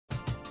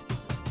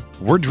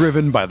We're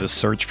driven by the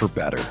search for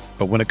better.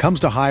 But when it comes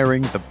to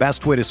hiring, the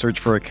best way to search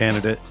for a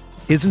candidate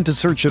isn't to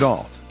search at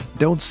all.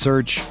 Don't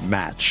search,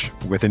 match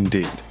with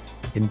Indeed.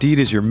 Indeed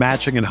is your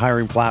matching and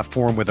hiring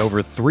platform with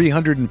over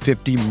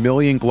 350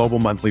 million global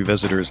monthly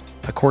visitors,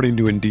 according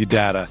to Indeed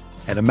data,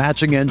 and a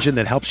matching engine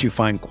that helps you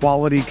find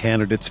quality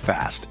candidates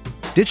fast.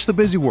 Ditch the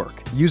busy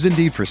work. Use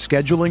Indeed for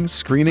scheduling,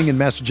 screening, and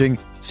messaging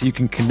so you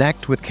can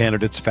connect with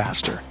candidates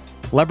faster.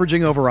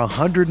 Leveraging over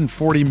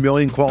 140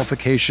 million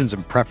qualifications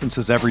and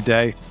preferences every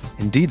day,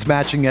 Indeed's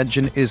matching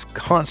engine is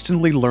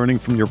constantly learning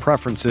from your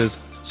preferences,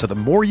 so the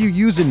more you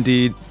use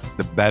Indeed,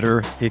 the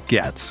better it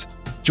gets.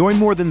 Join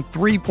more than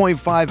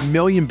 3.5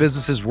 million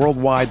businesses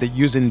worldwide that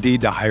use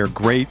Indeed to hire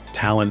great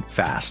talent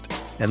fast.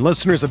 And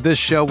listeners of this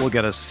show will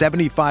get a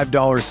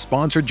 $75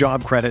 sponsored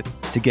job credit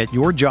to get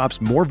your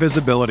jobs more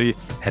visibility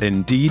at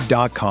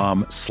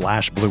Indeed.com/Blue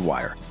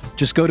Wire.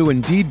 Just go to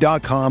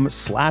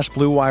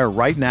Indeed.com/Blue Wire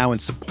right now and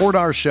support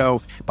our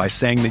show by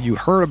saying that you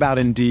heard about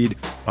Indeed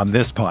on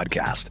this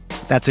podcast.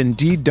 That's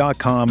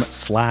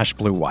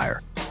Indeed.com/Blue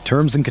Wire.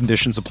 Terms and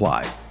conditions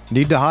apply.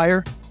 Need to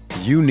hire?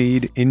 You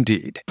need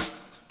Indeed.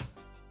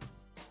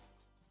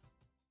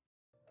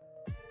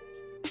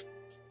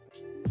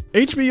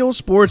 HBO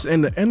Sports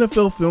and the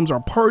NFL Films are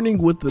partnering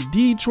with the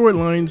Detroit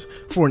Lions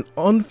for an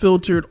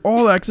unfiltered,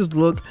 all-access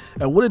look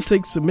at what it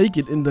takes to make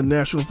it in the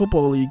National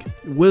Football League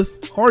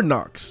with Hard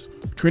Knocks,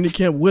 training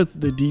camp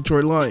with the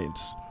Detroit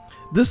Lions.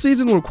 This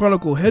season will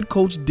chronicle head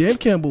coach Dan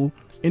Campbell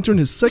entering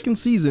his second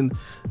season,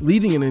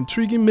 leading an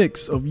intriguing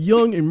mix of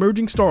young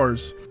emerging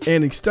stars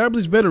and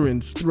established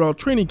veterans throughout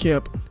training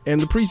camp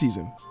and the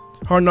preseason.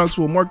 Hard Knocks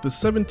will mark the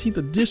 17th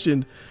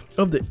edition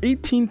of the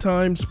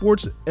 18-time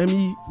Sports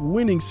Emmy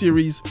winning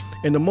series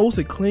and the most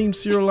acclaimed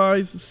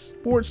serialized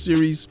sports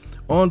series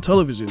on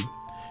television.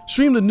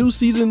 Stream the new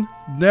season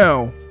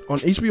now on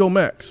HBO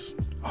Max.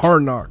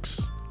 Hard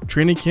Knocks,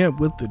 training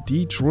camp with the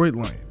Detroit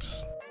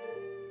Lions.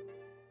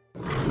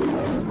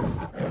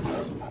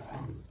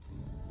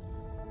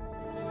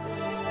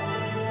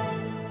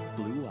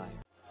 Blue Wire.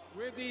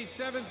 With the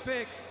 7th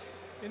pick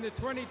in the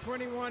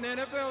 2021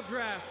 NFL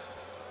Draft,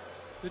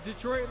 the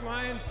Detroit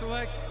Lions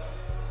select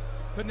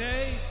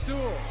Penei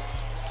Sewell,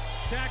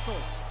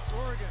 tackle,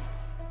 Oregon.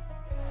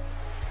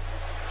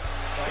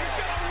 He's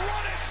going to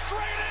run it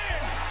straight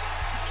in.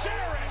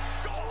 Jared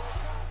Goff.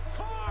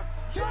 Carr,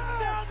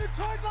 touchdown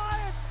Detroit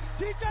Lions.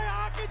 TJ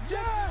Hawkins,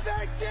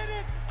 they did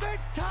it. They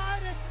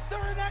tied it.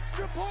 They're an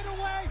extra point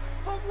away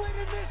from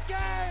winning this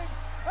game.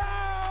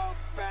 Oh,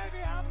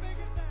 baby, how big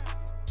is that?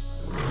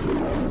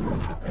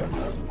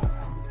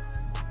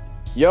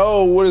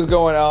 Yo, what is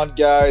going on,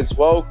 guys?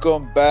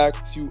 Welcome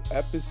back to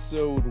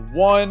episode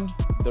 1,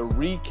 the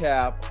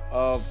recap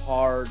of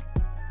Hard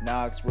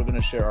Knocks. We're going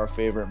to share our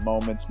favorite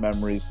moments,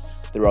 memories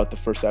throughout the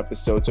first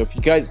episode. So if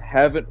you guys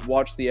haven't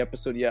watched the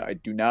episode yet, I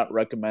do not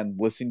recommend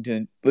listening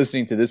to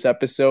this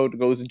episode.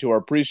 Go listen to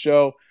our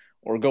pre-show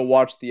or go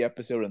watch the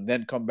episode and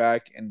then come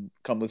back and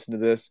come listen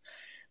to this.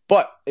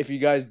 But if you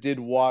guys did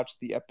watch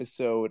the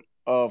episode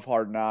of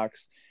Hard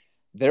Knocks,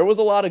 there was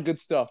a lot of good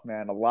stuff,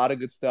 man. A lot of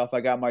good stuff.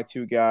 I got my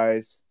two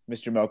guys,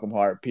 Mr. Malcolm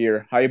Hart,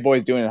 Pierre. How you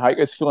boys doing? How you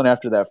guys feeling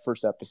after that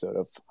first episode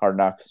of Hard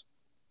Knocks?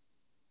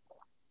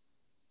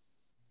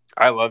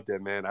 I loved it,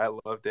 man. I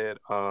loved it.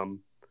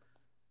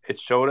 It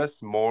showed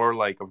us more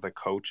like of the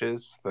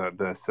coaches,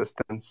 the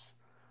assistants.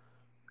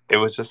 It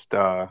was just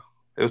it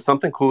was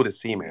something cool to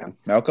see, man.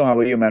 Malcolm, how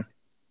about you, man?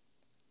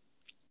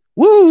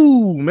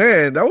 Woo,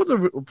 man, that was a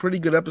pretty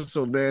good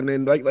episode, man.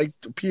 And like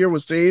Pierre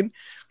was saying,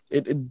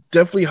 it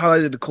definitely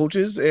highlighted the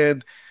coaches,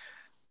 and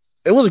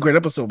it was a great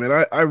episode,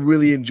 man. I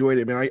really enjoyed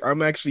it, man.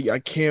 I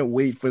can't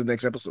wait for the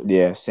next episode.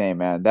 Yeah, same,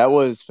 man. That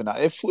was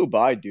phenomenal. It flew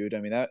by, dude. I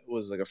mean, that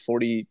was like a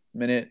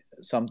 40-minute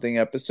something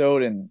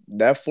episode, and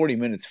that 40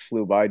 minutes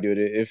flew by, dude.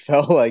 It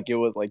felt like it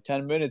was like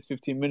 10 minutes,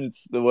 15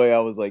 minutes, the way I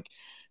was like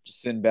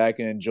just sitting back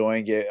and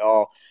enjoying it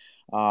all.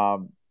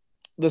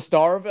 The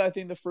star of it, I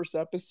think, the first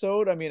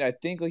episode, I mean, I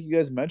think like you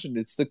guys mentioned,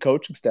 it's the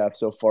coaching staff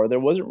so far. There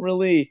wasn't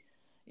really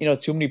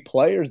too many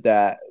players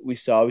that we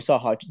saw. We saw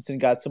Hutchinson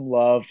got some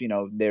love.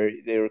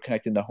 They were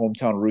connecting the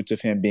hometown roots of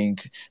him being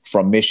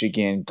from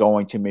Michigan,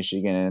 going to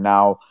Michigan, and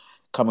now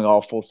coming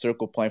all full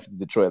circle playing for the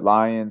Detroit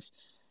Lions.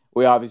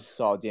 We obviously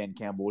saw Dan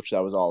Campbell, which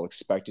that was all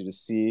expected to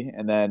see.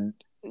 And then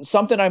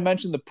something I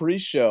mentioned the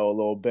pre-show a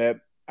little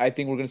bit, I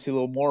think we're going to see a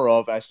little more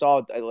of. I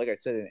saw, like I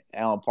said, in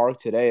Allen Park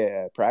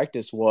today at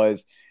practice,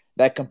 was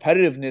that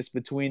competitiveness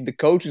between the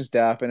coaching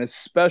staff and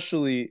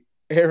especially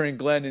Aaron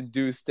Glenn and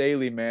Deuce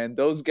Staley, man.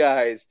 Those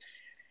guys,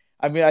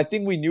 I mean, I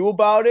think we knew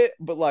about it,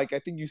 but like I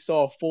think you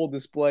saw a full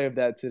display of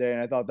that today,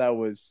 and I thought that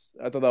was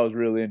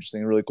really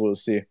interesting, really cool to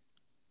see.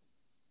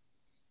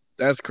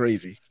 That's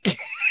crazy.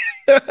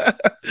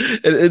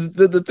 and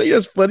the thing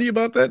that's funny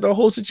about that, the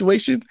whole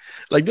situation,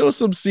 like there was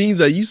some scenes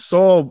that you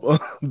saw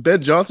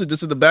Ben Johnson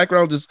just in the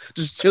background,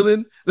 just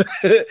chilling,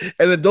 and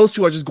then those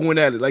two are just going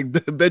at it. Like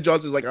Ben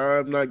Johnson's like,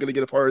 I'm not gonna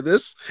get a part of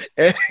this,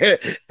 and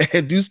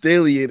Deuce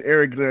Staley and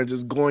Eric Glenn are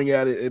just going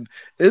at it, and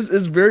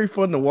it's very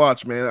fun to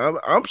watch, man.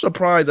 I'm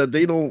surprised that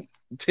they don't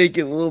take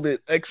it a little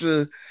bit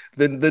extra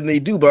than they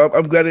do. But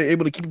I'm glad they're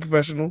able to keep it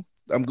professional.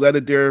 I'm glad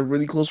that they're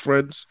really close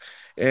friends.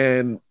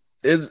 And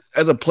as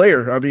a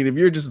player, I mean, if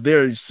you're just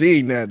there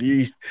seeing that,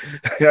 you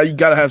you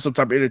gotta have some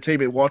type of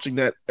entertainment watching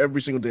that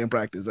every single day in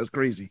practice. That's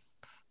crazy.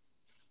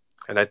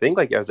 And I think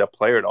like as a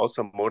player, it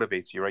also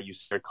motivates you, right? You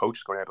see your coach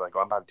is going to be like, "Oh,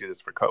 I'm about to do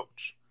this for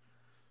coach,"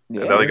 and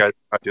the Yeah. other guys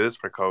about to do this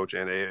for coach,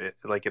 and it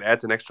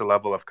adds an extra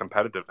level of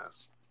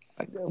competitiveness.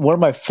 One of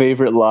my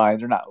favorite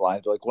lines, or not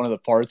lines, but like one of the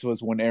parts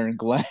was when Aaron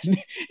Glenn,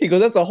 he goes,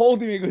 "That's a whole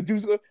thing." He goes,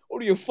 "Dude,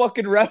 what are you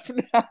fucking ref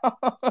now?"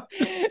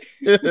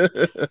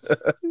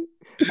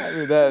 I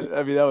mean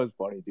that was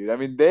funny, dude. I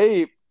mean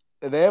they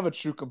have a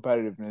true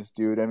competitiveness,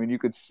 dude. I mean you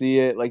could see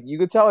it, like you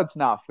could tell it's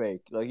not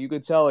fake. Like you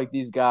could tell like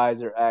these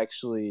guys are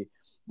actually,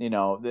 they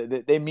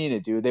mean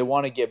it, dude. They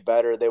want to get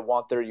better. They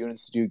want their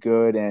units to do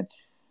good, and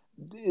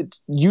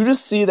you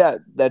just see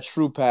that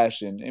true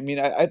passion. I mean,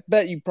 I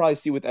bet you probably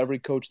see with every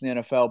coach in the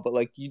NFL, but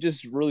like you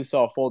just really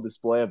saw a full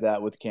display of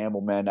that with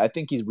Campbell, man. I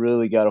think he's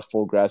really got a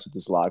full grasp with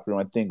this locker room.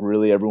 I think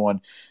really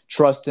everyone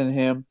trusts in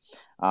him.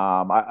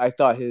 I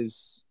thought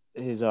his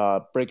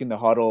breaking the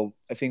huddle,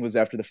 I think it was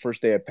after the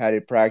first day of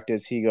padded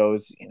practice. He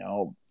goes,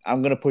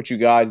 I'm gonna put you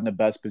guys in the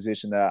best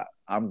position that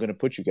I'm gonna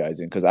put you guys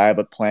in because I have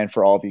a plan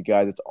for all of you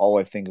guys. That's all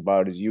I think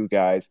about is you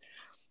guys.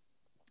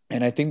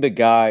 And I think the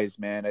guys,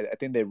 man, I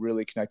think they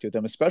really connected with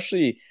them,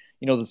 especially,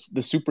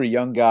 the super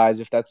young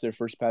guys, if that's their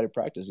first padded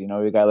practice,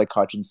 a guy like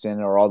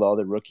Hutchinson or all the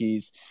other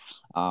rookies.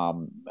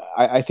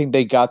 I think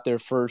they got their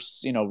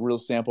first, real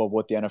sample of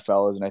what the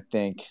NFL is. And I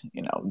think,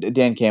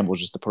 Dan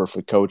Campbell's just the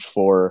perfect coach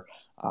for,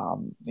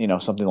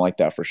 something like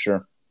that for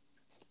sure.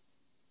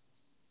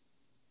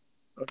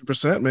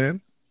 100%, man.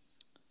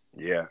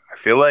 Yeah, I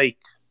feel like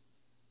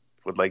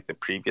with like the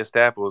previous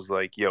staff, it was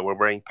like, "Yo, we're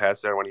wearing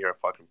pants there. I want to hear a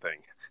fucking thing."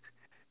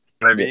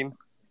 You know what I mean?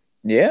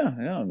 Yeah.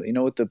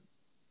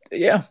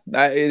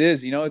 It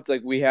is. It's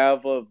like we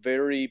have a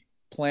very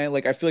plan.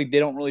 Like I feel like they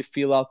don't really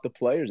feel out the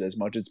players as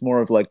much. It's more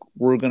of like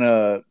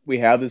we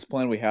have this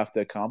plan, we have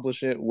to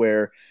accomplish it.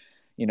 Where,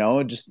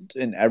 just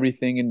in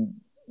everything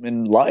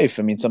in life.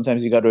 I mean,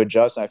 sometimes you got to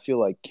adjust. And I feel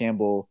like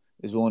Campbell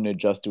is willing to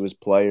adjust to his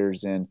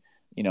players and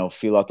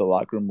feel out the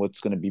locker room what's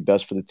going to be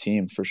best for the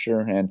team for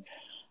sure. And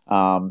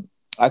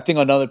I think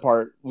another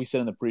part we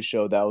said in the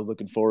pre-show that I was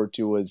looking forward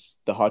to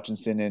was the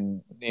Hutchinson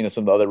and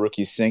some of the other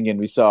rookies singing.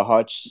 We saw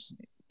Hutch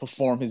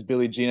perform his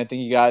Billie Jean. I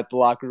think he got the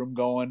locker room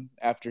going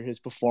after his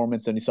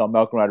performance, and he saw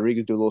Malcolm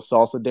Rodriguez do a little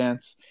salsa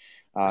dance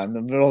in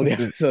the middle of the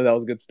episode. That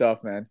was good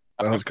stuff, man.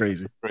 That was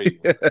crazy.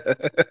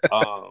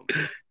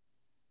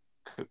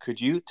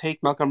 Could you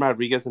take Malcolm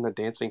Rodriguez in a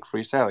dancing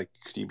freestyle? Like,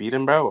 could you beat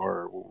him, bro?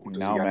 Or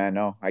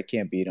no, I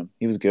can't beat him.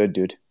 He was good,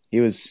 dude. He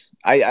was.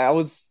 I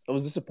was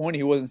disappointed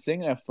he wasn't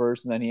singing at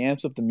first, and then he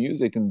amps up the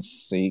music and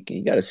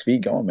he got his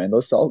feet going, man. That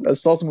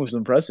salsa moves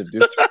impressive,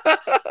 dude.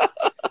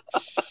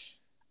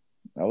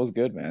 That was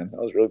good, man.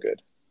 That was real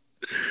good.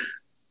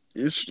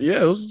 It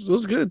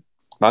was good.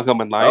 Malcolm,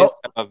 when Lions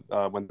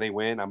when they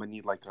win, I'm gonna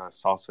need like a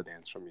salsa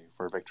dance from you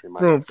for a victory.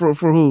 For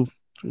who?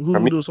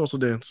 Who do a salsa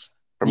dance?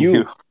 From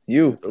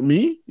you.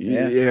 Me?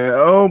 Yeah.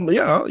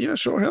 Yeah.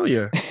 Sure. Hell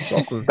yeah.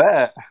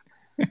 Salsa.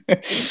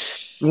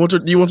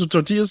 You want some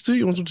tortillas too?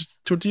 You want some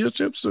tortilla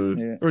chips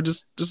or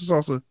just a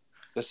salsa?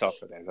 The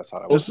salsa dance. That's how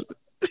I want.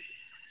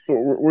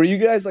 Were you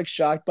guys like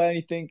shocked by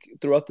anything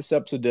throughout this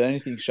episode? Did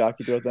anything shock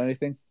you throughout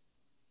anything?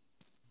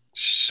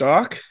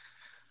 Shock?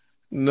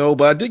 No,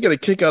 but I did get a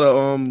kick out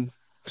of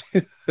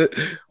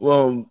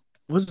well,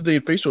 what's the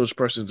name? Facial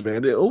expressions,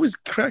 man. It always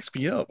cracks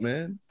me up,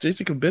 man.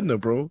 Jason Kabinda,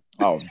 bro.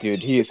 Oh,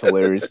 dude, he is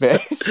hilarious, man.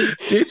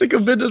 Jason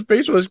Kabinda's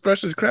facial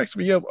expressions cracks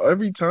me up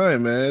every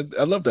time, man.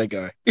 I love that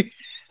guy.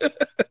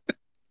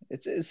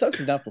 It sucks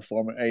he's not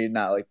performing, or he's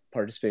not like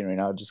participating right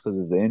now just because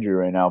of the injury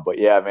right now. But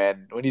yeah,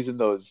 man, when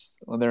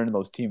they're in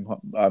those team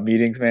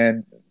meetings,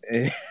 man,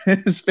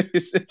 his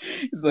face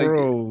is like,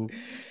 bro.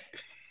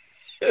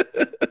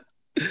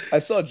 I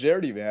saw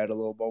Jared even had a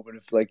little moment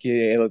of like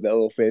he had like that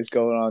little face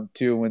going on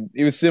too when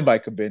he was sitting by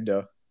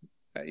Kabinda.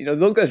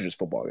 Those guys are just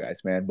football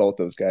guys, man. Both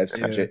those guys,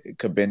 yeah.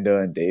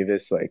 Kabinda and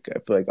Davis. Like I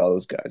feel like all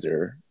those guys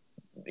are,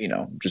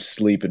 just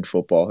sleeping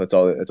football. That's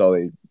all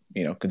they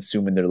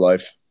consume in their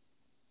life.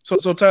 So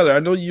Tyler, I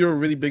know you're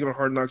really big on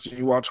Hard Knocks and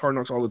you watch Hard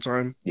Knocks all the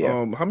time.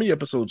 Yeah. How many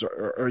episodes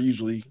are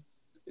usually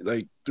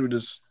like through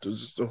this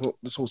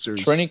whole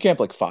series? Training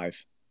camp, like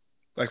 5.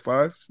 Like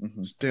 5?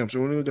 Mm-hmm. Damn.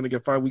 So we're gonna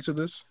get 5 weeks of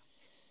this?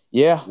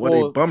 Yeah. What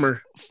a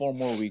bummer. 4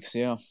 more weeks.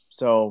 Yeah.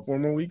 So 4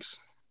 more weeks.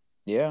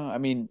 Yeah. I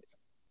mean,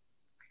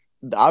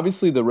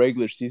 obviously the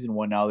regular season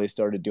one now they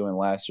started doing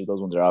last year.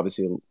 Those ones are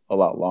obviously a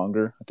lot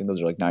longer. I think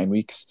those are like 9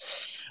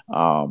 weeks.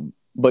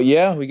 But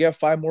yeah, we got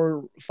 5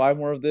 more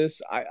of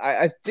this.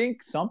 I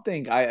think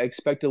I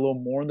expected a little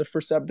more in the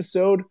first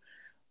episode.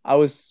 I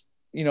was,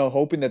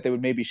 hoping that they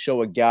would maybe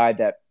show a guy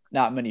that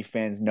not many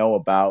fans know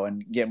about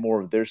and get more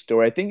of their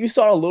story. I think you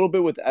saw a little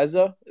bit with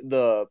Eza,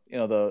 the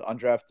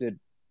undrafted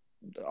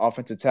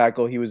offensive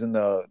tackle. He was in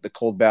the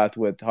cold bath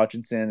with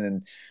Hutchinson,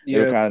 and they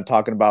were Yeah, kind of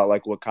talking about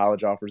like what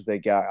college offers they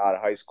got out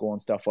of high school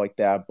and stuff like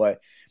that. But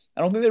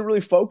I don't think they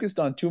really focused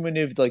on too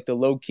many of like the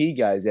low key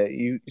guys. That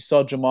you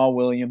saw Jamal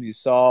Williams, you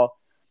saw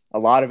a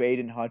lot of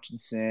Aiden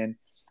Hutchinson,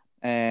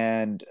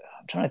 and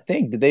I'm trying to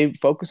think, did they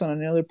focus on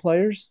any other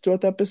players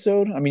throughout the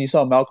episode? I mean, you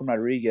saw Malcolm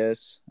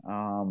Rodriguez.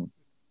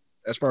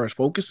 as far as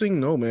focusing,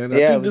 no, man. I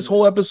Yeah, it think this was.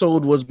 whole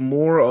episode was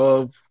more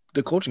of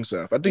the coaching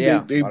staff. I think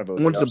Yeah, a they lot of it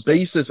was wanted to Russ.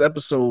 base this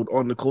episode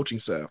on the coaching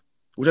staff,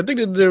 which I think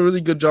they did a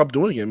really good job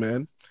doing it,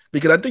 man.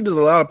 Because I think there's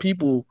a lot of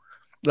people,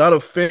 a lot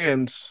of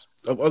fans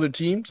of other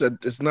teams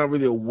that is not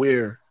really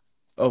aware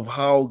of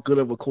how good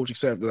of a coaching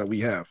staff that we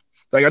have.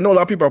 Like I know a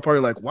lot of people are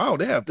probably like, "Wow,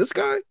 they have this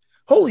guy.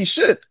 Holy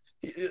shit,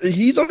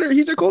 he's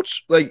their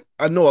coach." Like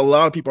I know a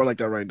lot of people are like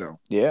that right now.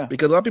 Yeah,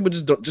 Because a lot of people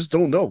just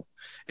don't know,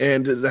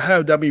 and to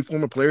have that many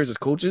former players as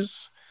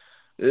coaches,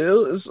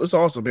 it's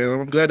awesome, man.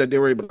 I'm glad that they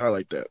were able to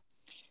highlight that.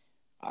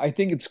 I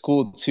think it's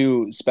cool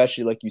too,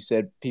 especially like you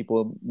said,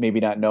 people maybe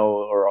not know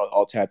or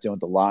all tapped in with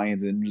the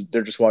Lions, and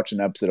they're just watching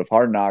an episode of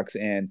Hard Knocks,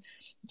 and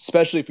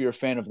especially if you're a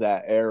fan of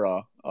that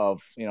era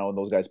of when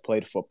those guys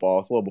played football.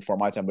 It's a little before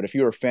my time, but if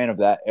you're a fan of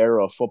that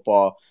era of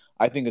football,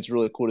 I think it's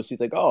really cool to see.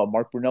 It's like, oh,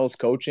 Mark Brunell's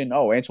coaching,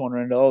 oh, Antoine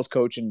Randall's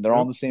coaching. They're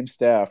all on the same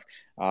staff.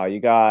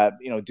 You got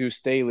Deuce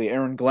Staley,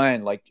 Aaron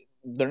Glenn, like.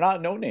 They're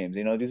not no names,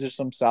 these are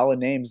some solid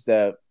names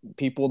that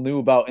people knew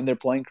about in their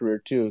playing career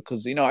too.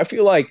 Because, I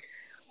feel like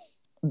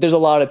there's a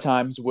lot of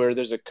times where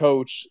there's a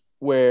coach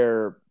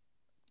where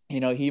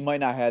he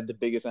might not have the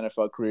biggest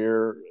NFL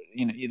career,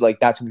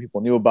 like not too many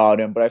people knew about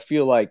him, but I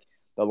feel like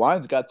the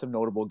Lions got some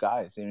notable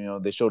guys.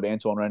 They showed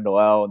Antoine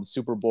Randall in the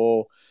Super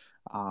Bowl.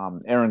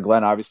 Aaron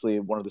Glenn,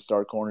 obviously one of the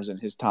star corners in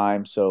his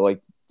time. So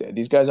like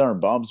these guys aren't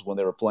bums when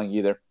they were playing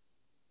either.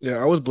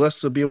 Yeah, I was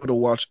blessed to be able to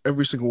watch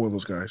every single one of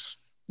those guys.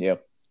 Yeah.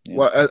 Yeah.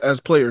 Well,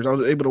 as players, I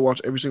was able to watch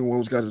every single one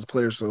of those guys as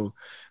players. So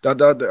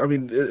that I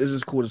mean, it's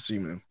just cool to see,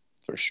 man.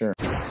 For sure.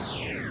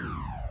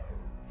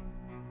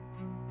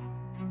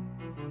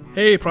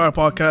 Hey, Prior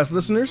Podcast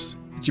listeners,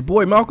 it's your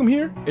boy Malcolm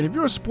here, and if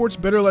you're a sports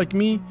bettor like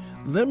me,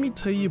 let me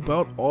tell you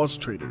about Odds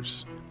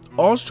Traders.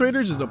 Odds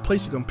Traders is a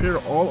place to compare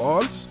all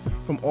odds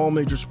from all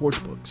major sports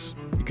books.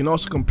 You can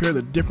also compare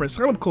the different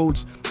sign-up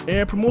codes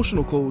and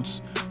promotional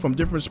codes from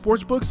different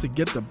sports books to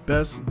get the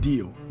best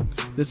deal.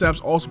 This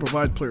app also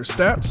provides player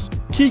stats,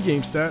 key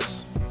game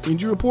stats,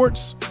 injury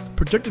reports,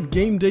 projected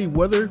game day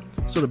weather,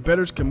 so the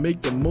bettors can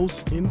make the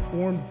most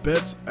informed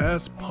bets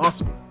as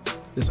possible.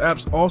 This app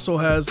also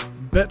has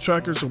bet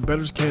trackers so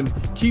bettors can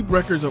keep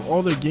records of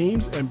all their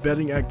games and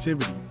betting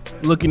activity.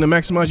 Looking to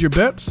maximize your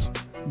bets?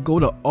 Go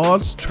to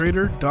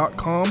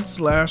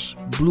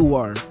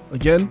oddstrader.com/bluewire.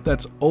 Again,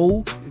 that's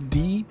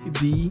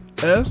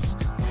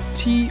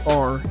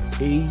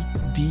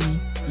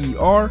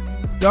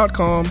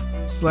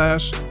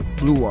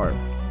oddstrader.com/bluewire.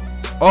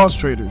 Odds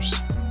Traders,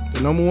 the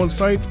 #1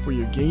 site for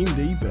your game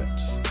day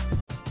bets.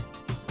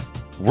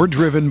 We're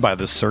driven by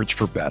the search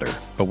for better.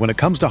 But when it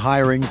comes to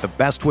hiring, the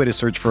best way to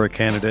search for a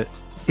candidate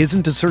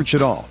isn't to search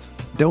at all.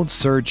 Don't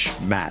search,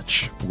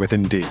 match with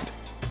Indeed.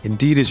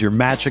 Indeed is your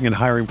matching and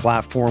hiring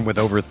platform with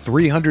over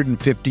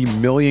 350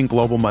 million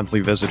global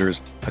monthly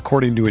visitors,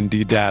 according to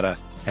Indeed data,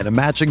 and a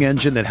matching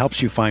engine that helps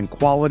you find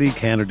quality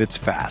candidates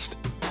fast.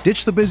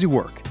 Ditch the busy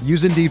work.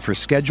 Use Indeed for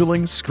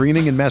scheduling,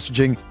 screening, and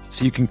messaging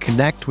so you can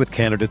connect with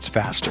candidates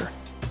faster.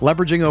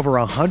 Leveraging over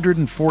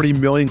 140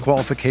 million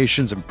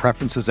qualifications and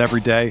preferences every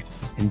day,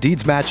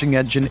 Indeed's matching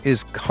engine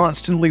is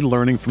constantly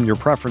learning from your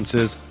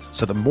preferences,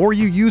 so the more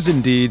you use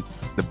Indeed,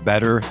 the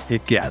better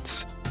it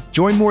gets.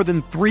 Join more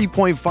than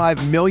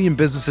 3.5 million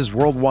businesses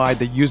worldwide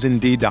that use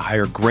Indeed to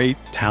hire great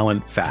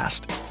talent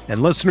fast.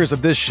 And listeners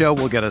of this show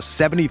will get a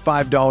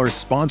 $75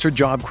 sponsored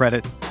job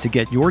credit to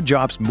get your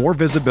jobs more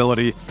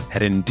visibility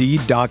at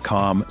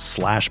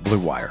Indeed.com/Blue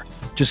Wire.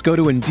 Just go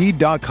to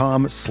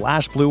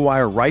Indeed.com/Blue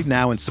Wire right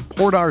now and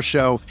support our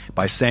show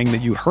by saying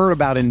that you heard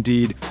about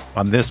Indeed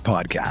on this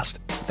podcast.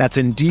 That's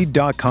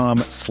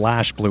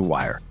Indeed.com/Blue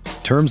Wire.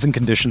 Terms and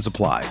conditions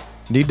apply.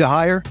 Need to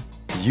hire?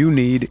 You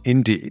need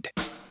Indeed.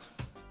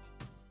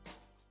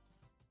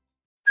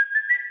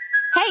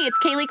 Hey, it's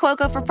Kaylee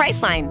Cuoco for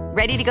Priceline.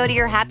 Ready to go to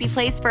your happy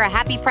place for a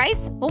happy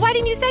price? Well, why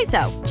didn't you say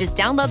so? Just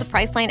download the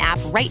Priceline app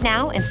right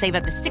now and save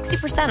up to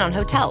 60% on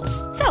hotels.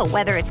 So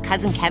whether it's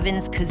Cousin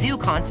Kevin's Kazoo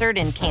Concert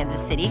in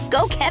Kansas City,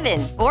 go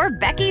Kevin, or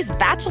Becky's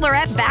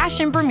Bachelorette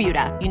Bash in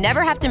Bermuda, you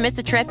never have to miss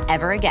a trip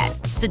ever again.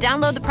 So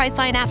download the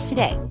Priceline app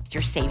today.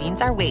 Your savings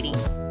are waiting.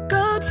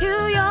 Go to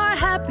your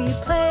happy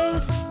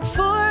place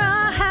for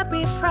a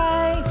happy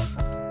price.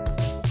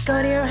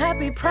 Go to your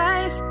happy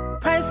price,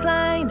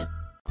 Priceline.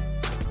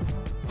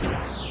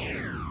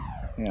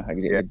 Yeah, I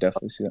could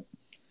definitely see that.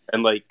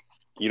 And like,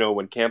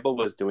 when Campbell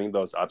was doing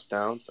those ups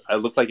downs,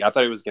 I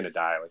thought he was gonna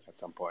die at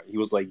some point. He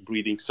was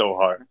breathing so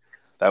hard.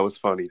 That was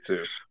funny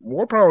too.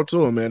 More power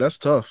to him, man. That's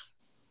tough.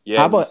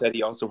 Yeah, he said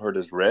he also hurt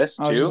his wrist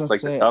too.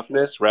 The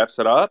toughness wraps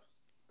it up.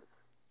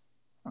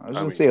 I was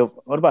gonna say,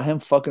 what about him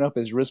fucking up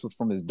his wrist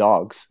from his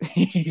dogs?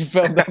 He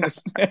fell down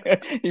his I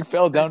don't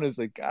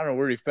know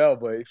where he fell,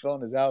 but he fell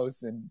in his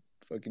house and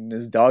fucking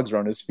his dogs are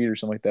on his feet or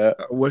something like that.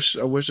 I wish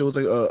it was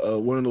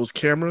like one of those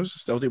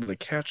cameras that was able to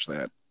catch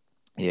that.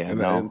 Yeah, And,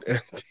 no.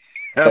 and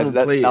have him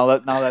play now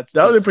it. that's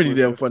That too would be pretty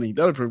damn exclusive. funny.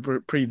 That would be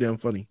pretty damn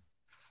funny.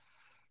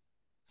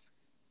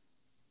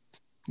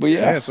 But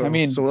yeah, So I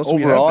mean, what else do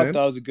we have, overall, I man?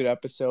 thought it was a good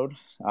episode.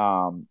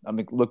 I'm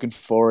looking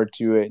forward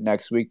to it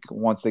next week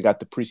once they got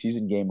the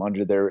preseason game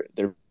under their.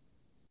 Did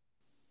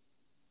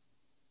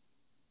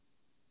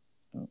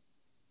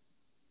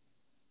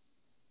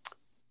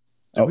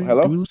we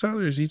Hello? lose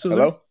Tyler? Is he still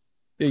Hello?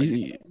 there?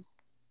 Yeah,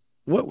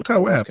 what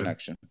Tyler? What Lost happened?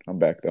 connection. I'm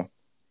back though.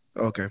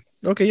 Okay.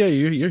 Yeah,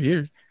 you're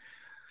here.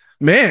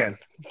 Man,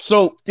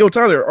 so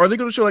Tyler, are they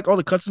going to show like all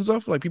the cuts and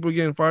stuff, like people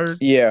getting fired?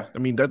 Yeah, I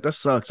mean that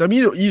sucks. I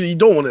mean you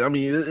don't want it. I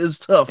mean it's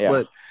tough, yeah,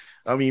 but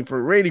I mean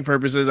for rating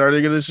purposes, are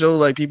they going to show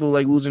like people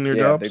like losing their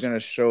yeah. They're jobs? gonna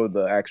show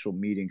the actual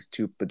meetings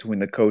too between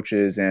the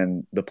coaches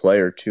and the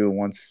player too.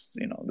 Once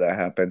that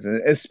happens, and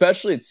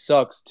especially it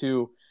sucks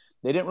too.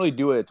 They didn't really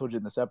do it. I told you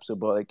in this episode,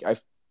 but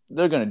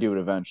they're gonna do it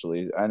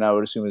eventually, and I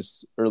would assume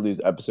as early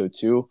as episode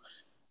 2.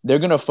 They're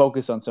going to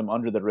focus on some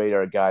under the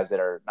radar guys that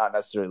are not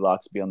necessarily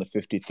locked to be on the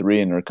 53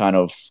 and are kind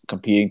of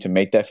competing to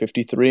make that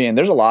 53. And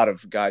there's a lot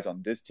of guys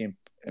on this team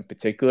in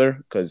particular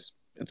because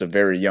it's a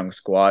very young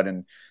squad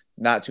and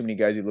not too many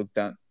guys you look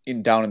down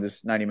in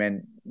this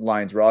 90-man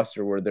Lions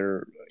roster where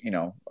they're,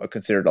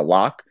 considered a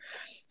lock.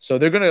 So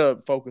they're going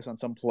to focus on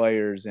some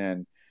players,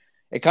 and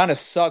it kind of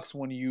sucks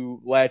when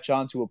you latch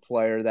onto a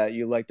player that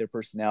you like their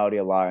personality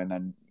a lot and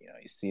then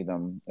you see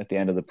them at the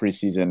end of the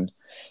preseason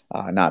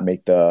not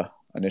make the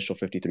initial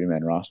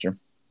 53-man roster.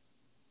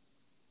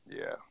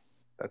 Yeah,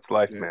 that's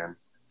life, man.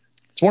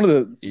 It's one of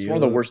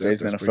the worst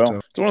days in the NFL.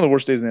 Tough. It's one of the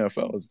worst days in the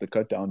NFL is the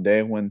cut down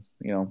day when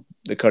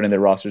they're cutting their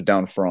rosters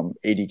down from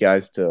 80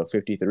 guys to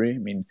 53. I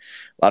mean,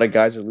 a lot of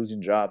guys are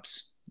losing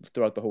jobs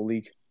throughout the whole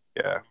league.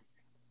 Yeah,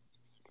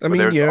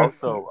 there's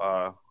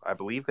also I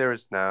believe there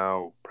is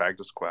now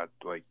practice squad,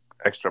 like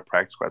extra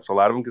practice squad. So a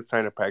lot of them get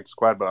signed to practice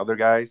squad, but other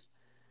guys,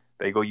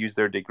 they go use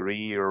their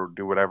degree or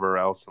do whatever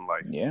else in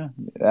life. Yeah,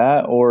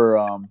 that or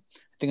I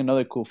think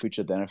another cool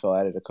feature the NFL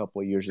added a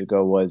couple of years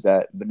ago was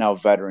that now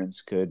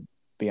veterans could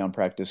be on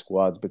practice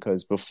squads,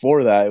 because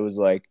before that it was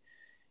like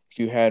if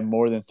you had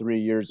more than 3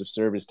 years of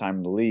service time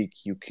in the league,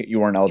 you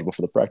weren't eligible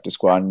for the practice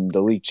squad, and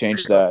the league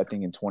changed that I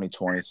think in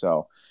 2020.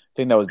 So I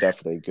think that was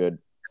definitely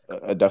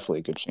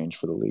a good change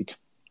for the league.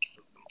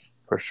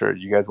 For sure.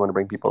 You guys want to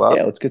bring people up?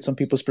 Yeah, let's get some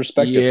people's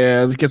perspectives.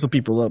 Yeah, let's get some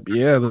people up.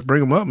 Yeah, let's bring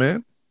them up,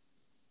 man.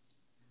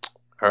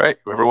 All right.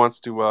 Whoever wants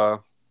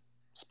to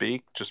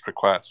speak, just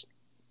request.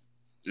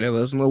 Yeah,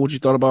 let us know what you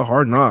thought about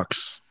Hard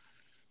Knocks.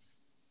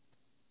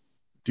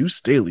 Deuce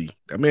Staley.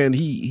 That man,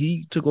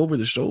 he took over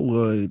the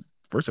show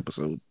first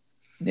episode.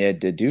 Yeah,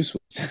 the Deuce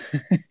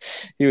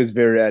was he was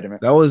very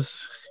adamant. That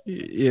was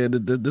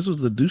this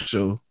was the Deuce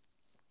show.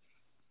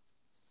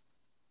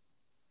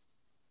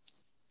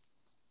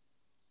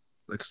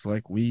 Looks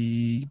like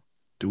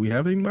do we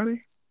have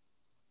anybody?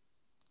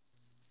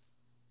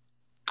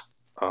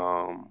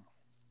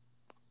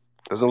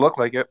 Doesn't look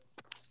like it.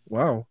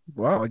 Wow.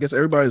 I guess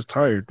everybody's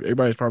tired.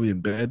 Everybody's probably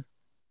in bed.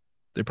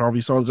 They probably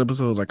saw this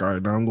episode. Was like, all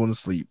right, now I'm going to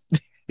sleep.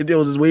 They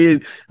was just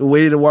waiting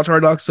to watch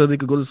Hard Knocks so they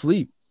could go to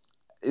sleep.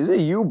 Is it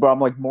you, bro? I'm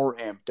like more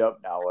amped up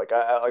now. Like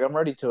I'm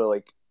ready to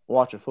like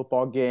watch a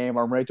football game,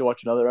 or I'm ready to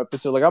watch another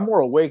episode. Like I'm more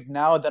awake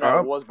now than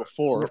I was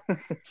before.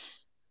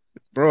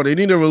 Bro, they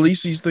need to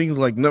release these things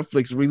like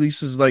Netflix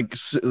releases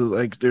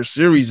like their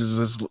series.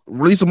 Just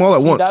release them all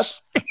at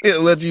once.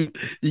 Let you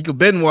can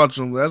binge watch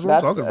them. That's what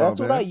I'm talking about. That's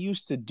what I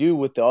used to do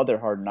with the other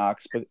Hard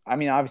Knocks, but I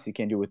mean, obviously,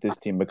 can't do it with this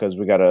team because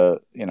we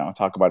gotta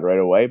talk about it right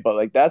away. But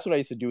like that's what I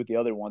used to do with the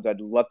other ones.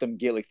 I'd let them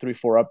get like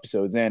 3-4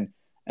 episodes in,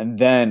 and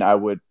then I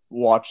would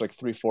watch like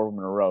 3-4 of them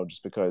in a row,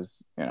 just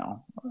because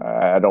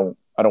I don't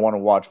want to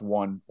watch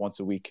one once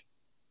a week.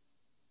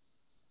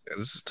 Yeah,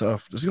 this is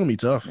tough. This is gonna be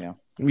tough. Yeah.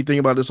 We think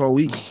about this all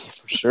week.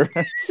 For sure.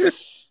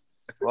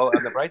 Well,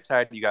 on the bright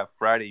side, you got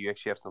Friday. You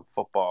actually have some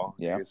football.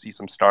 Yeah. You can see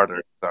some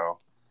starters. So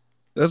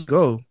let's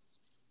go.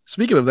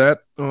 Speaking of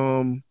that,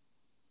 are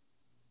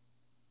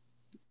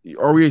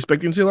we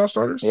expecting to see a lot of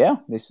starters? Yeah.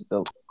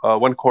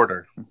 1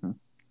 quarter. Mm-hmm.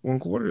 1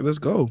 quarter. Let's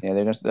go. Yeah,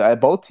 they're gonna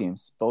both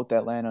teams, both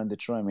Atlanta and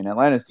Detroit. I mean,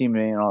 Atlanta's team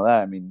and all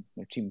that. I mean,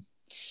 their team.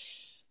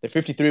 They're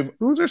 53.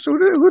 Who's their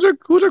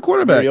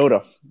quarterback?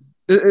 Mariota.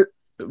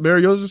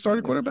 Mariota's the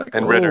starting quarterback?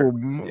 And Ritter.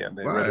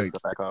 Ritter's the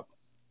backup.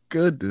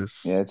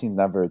 Goodness. Yeah, that team's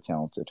not very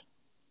talented.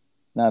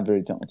 Not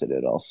very talented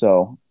at all.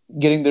 So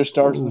getting their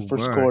starts in the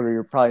first quarter,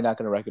 you're probably not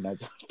going to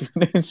recognize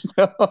names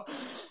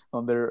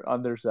on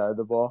their side of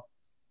the ball.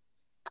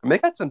 And they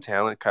got some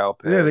talent, Kyle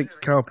Pitts. Yeah,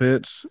 Kyle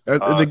Pitts.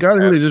 The guy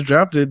who they just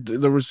drafted,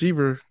 the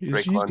receiver,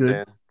 he's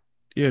good.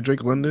 Yeah,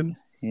 Drake London.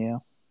 Yeah.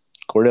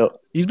 Cordell.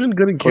 He's been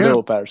good in camp.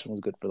 Cordell Patterson was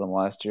good for them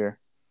last year.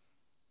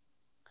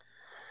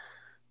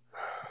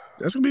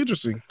 That's going to be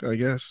interesting, I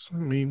guess. I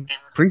mean,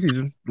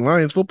 preseason,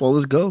 Lions football,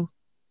 let's go.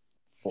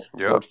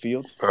 Ford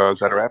Field. Is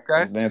that a wrap,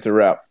 guys? That's a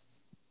wrap.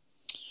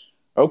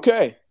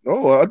 Okay.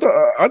 Oh,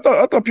 I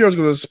thought Pierre was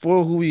going to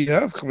spoil who we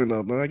have coming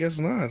up, but I guess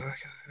not.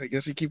 I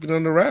guess he keep it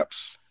under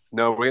wraps.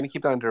 No, we're gonna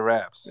keep that under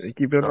wraps.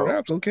 Keep it under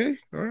wraps. Okay.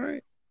 All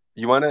right.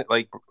 You want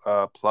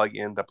to plug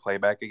in the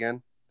playback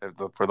again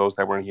for those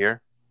that weren't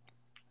here?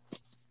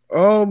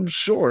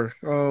 Sure.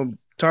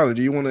 Tyler,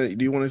 do you want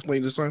to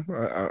explain this time?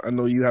 I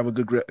know you have a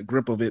good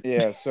grip of it.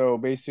 Yeah. So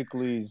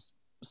basically,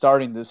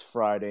 starting this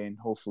Friday, and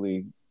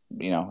hopefully,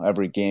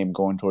 every game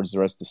going towards the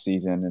rest of the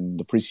season and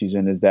the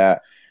preseason, is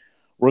that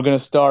we're going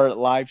to start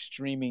live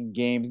streaming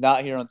games,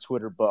 not here on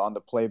Twitter, but on the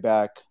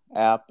Playback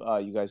app.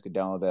 You guys could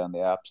download that on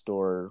the App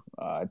Store.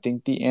 I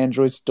think the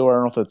Android store, I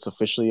don't know if it's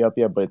officially up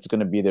yet, but it's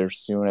going to be there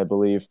soon, I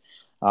believe.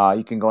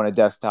 You can go on a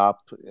desktop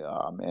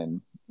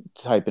and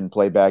type in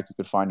Playback. You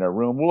could find our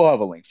room. We'll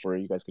have a link for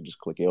it. You guys could just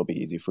click it. It'll be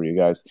easy for you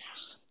guys.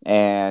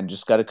 And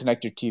just got to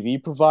connect your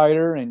TV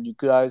provider, and you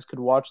guys could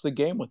watch the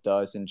game with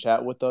us and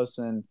chat with us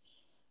and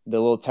the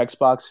little text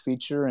box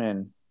feature,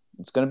 and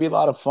it's going to be a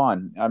lot of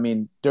fun. I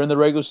mean, during the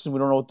regular season, we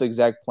don't know what the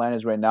exact plan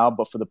is right now,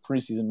 but for the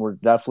preseason, we're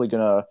definitely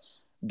going to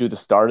do the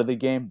start of the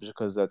game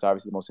because that's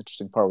obviously the most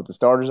interesting part with the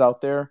starters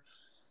out there.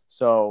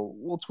 So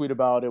we'll tweet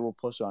about it. We'll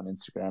post it on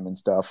Instagram and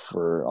stuff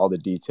for all the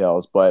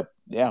details. But,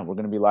 yeah, we're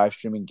going to be live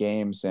streaming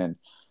games, and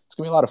it's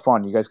going to be a lot of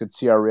fun. You guys could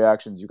see our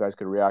reactions. You guys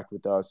could react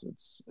with us.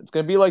 It's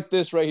going to be like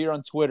this right here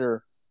on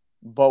Twitter,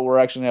 but we're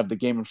actually going to have the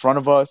game in front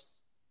of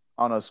us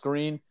on a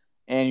screen,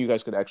 and you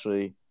guys could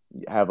actually –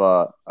 have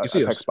a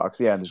text box.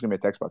 Yeah, there's gonna be a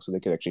text box so they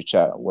could actually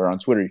chat. Where on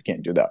Twitter you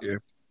can't do that.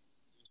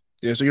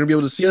 Yeah. So you're gonna be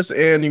able to see us,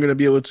 and you're gonna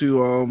be able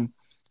to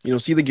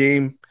see the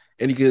game,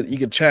 and you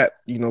could chat,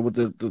 with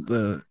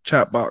the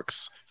chat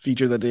box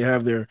feature that they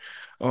have there.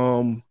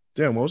 Damn,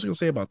 what was I gonna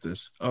say about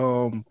this?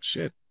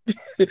 Shit.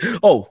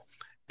 Oh,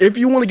 if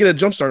you want to get a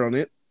jump start on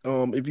it,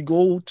 if you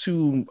go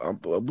to I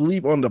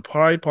believe on the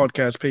Pride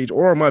podcast page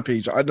or on my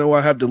page, I know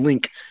I have the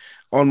link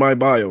on my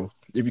bio.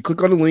 If you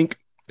click on the link,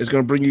 it's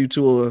going to bring you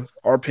to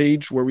our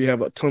page where we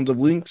have tons of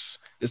links.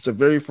 It's the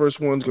very first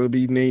one. It's going to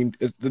be named.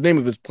 The name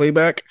of it's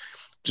Playback.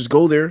 Just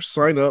go there,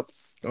 sign up.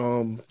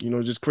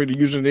 Just create a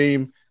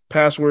username,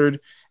 password,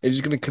 and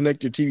just going to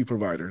connect your TV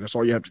provider. That's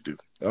all you have to do.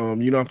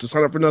 You don't have to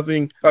sign up for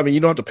nothing. I mean, you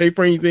don't have to pay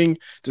for anything.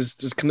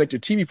 Just connect your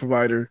TV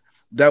provider.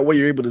 That way,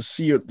 you're able to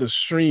see the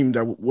stream.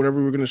 That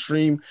whatever we're going to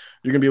stream,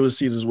 you're going to be able to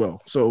see it as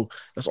well. So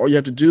that's all you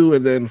have to do.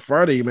 And then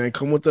Friday, man,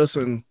 come with us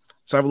and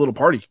let's have a little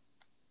party.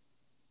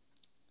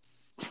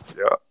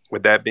 Yeah.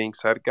 With that being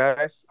said,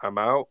 guys, I'm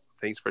out.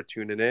 Thanks for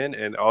tuning in.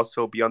 And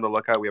also be on the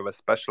lookout. We have a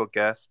special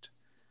guest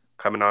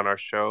coming on our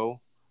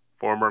show.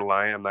 Former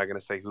Lion. I'm not going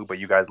to say who, but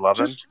you guys love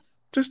him.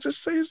 Just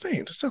say his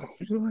name. Just tell him.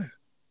 Go ahead.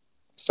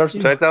 Starts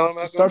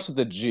with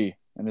a G,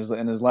 and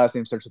his last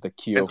name starts with a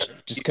Q.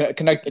 Just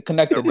connect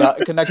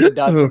the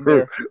dots from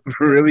there.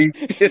 Really?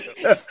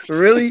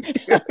 Really?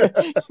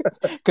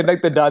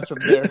 Connect the dots from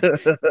there.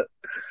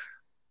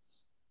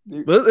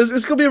 But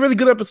it's gonna be a really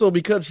good episode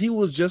because he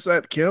was just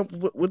at camp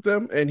with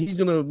them, and he's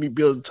gonna be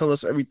able to tell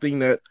us everything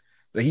that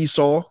he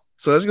saw.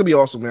 So that's gonna be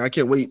awesome, man. I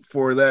can't wait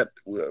for that.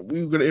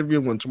 We're gonna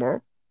interview him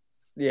tomorrow.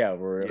 Yeah,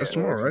 that's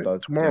tomorrow, right?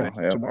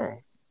 Tomorrow.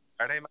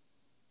 Friday,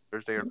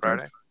 Thursday or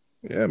Friday.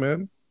 Yeah,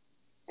 man.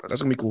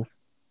 That's gonna be cool.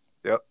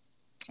 Yep.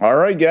 All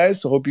right,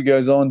 guys. So hope you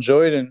guys all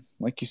enjoyed, and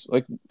like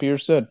Peter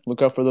said,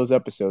 look out for those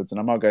episodes. And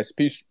I'm out, guys.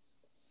 Peace.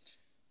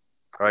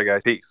 All right,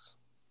 guys. Peace.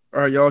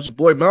 All right, y'all. It's your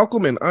boy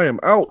Malcolm, and I am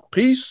out.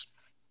 Peace.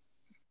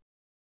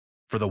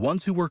 For the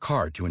ones who work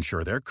hard to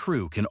ensure their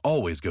crew can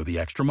always go the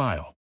extra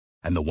mile,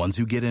 and the ones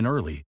who get in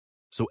early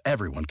so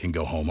everyone can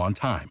go home on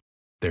time,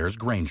 there's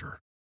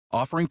Grainger,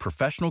 offering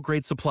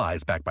professional-grade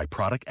supplies backed by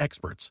product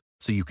experts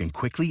so you can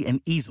quickly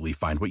and easily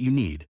find what you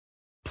need.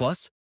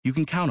 Plus, you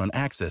can count on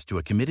access to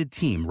a committed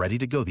team ready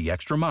to go the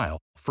extra mile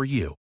for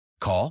you.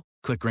 Call,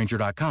 click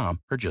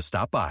Grainger.com, or just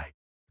stop by.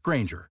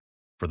 Grainger,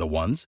 for the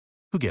ones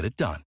who get it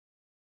done.